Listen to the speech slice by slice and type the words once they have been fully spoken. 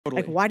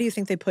Like, Totally. why do you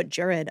think they put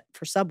Jared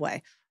for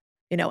Subway?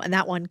 And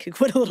that one could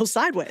went a little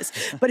sideways,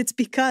 but it's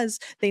because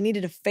they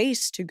needed a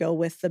face to go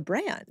with the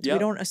brand. We Yep.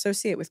 don't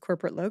associate with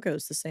corporate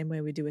logos the same way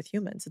we do with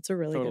humans. It's a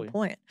really good Totally.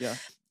 point. Yeah.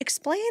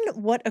 Explain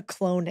what a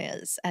clone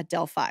is at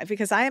Delphi,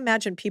 because I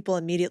imagine people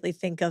immediately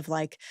think of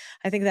like,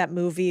 I think that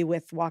movie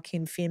with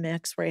Joaquin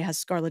Phoenix where he has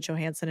Scarlett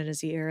Johansson in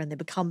his ear and they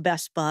become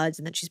best buds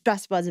and then she's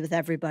best buds with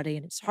everybody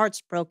and his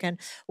heart's broken.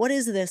 What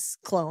is this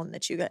clone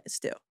that you guys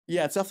do?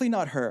 Yeah, it's definitely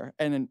not her,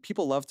 and then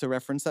people love to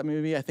reference that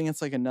movie. I think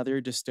it's like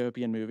another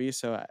dystopian movie,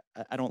 so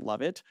I don't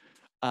love it.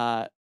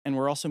 And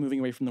we're also moving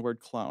away from the word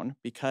clone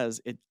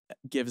because it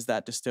gives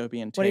that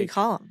dystopian What do you take.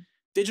 call them?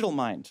 Digital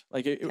mind.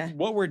 Like Okay.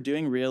 what we're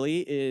doing really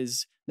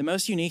is the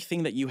most unique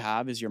thing that you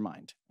have is your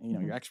mind.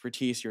 Mhm. Your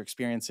expertise, your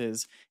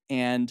experiences,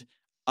 and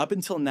up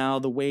until now,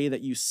 the way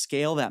that you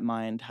scale that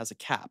mind has a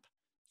cap.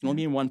 You can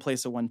only Yeah. be in one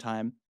place at one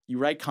time. You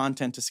write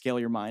content to scale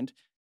your mind,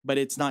 but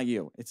it's not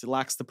you. It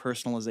lacks the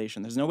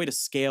personalization. There's no way to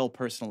scale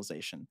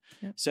personalization.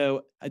 Yep.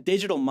 So a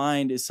digital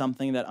mind is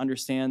something that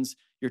understands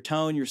your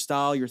tone, your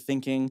style, your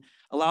thinking,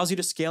 allows you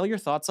to scale your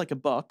thoughts like a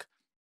book,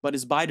 but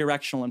is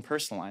bidirectional and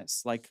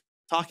personalized, like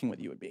talking with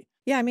you would be.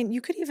 Yeah, I mean,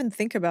 you could even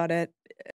think about it.